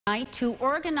to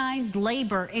organized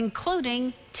labor,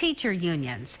 including teacher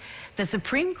unions. The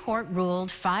Supreme Court ruled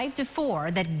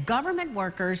 5-4 that government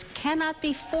workers cannot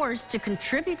be forced to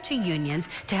contribute to unions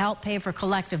to help pay for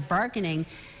collective bargaining,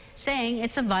 saying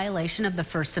it's a violation of the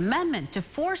First Amendment to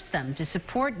force them to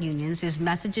support unions whose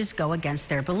messages go against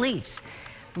their beliefs.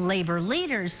 Labor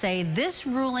leaders say this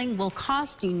ruling will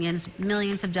cost unions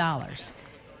millions of dollars.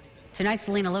 Tonight,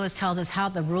 Selena Lewis tells us how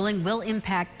the ruling will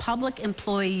impact public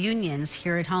employee unions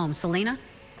here at home. Selena?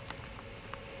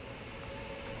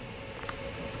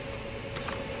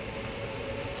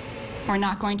 We're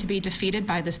not going to be defeated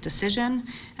by this decision.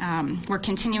 We're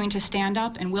continuing to stand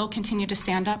up and will continue to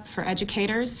stand up for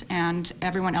educators and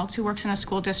everyone else who works in a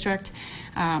school district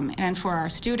and for our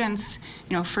students,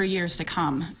 for years to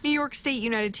come. New York State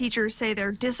United Teachers say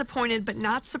they're disappointed but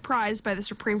not surprised by the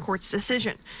Supreme Court's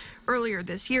decision. Earlier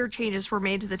this year, changes were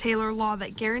made to the Taylor law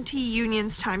that guarantee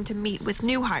unions time to meet with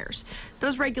new hires.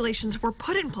 Those regulations were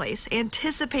put in place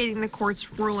anticipating the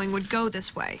court's ruling would go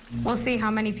this way. We'll see how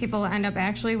many people end up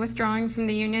actually withdrawing from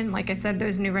the union. Like I said,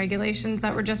 those new regulations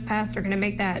that were just passed are going to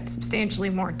make that substantially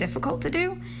more difficult to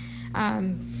do.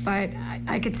 But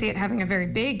I could see it having a very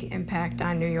big impact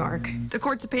on New York. The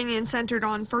court's opinion centered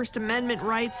on First Amendment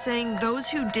rights, saying those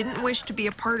who didn't wish to be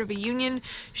a part of a union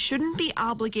shouldn't be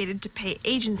obligated to pay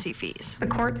agency fees. The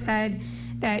court said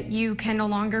that you can no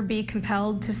longer be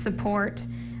compelled to support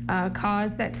a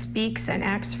cause that speaks and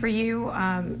acts for you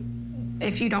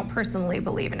if you don't personally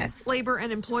believe in it. Labor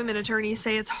and employment attorneys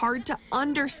say it's hard to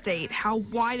understate how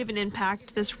wide of an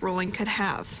impact this ruling could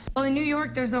have. Well, in New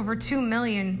York, there's over 2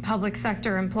 million public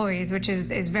sector employees, which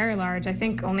is very large. I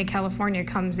think only California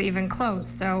comes even close.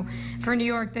 So for New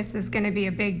York, this is going to be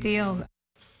a big deal.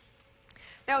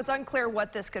 Now, it's unclear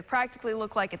what this could practically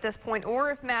look like at this point,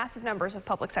 or if massive numbers of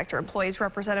public sector employees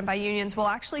represented by unions will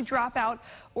actually drop out,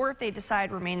 or if they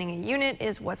decide remaining a unit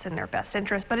is what's in their best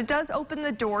interest. But it does open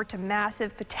the door to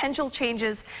massive potential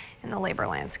changes in the labor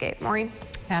landscape. Maureen?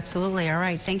 Absolutely. All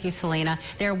right. Thank you, Selena.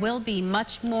 There will be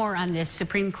much more on this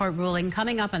Supreme Court ruling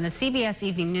coming up on the CBS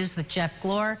Evening News with Jeff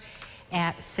Glor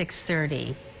at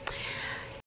 6:30.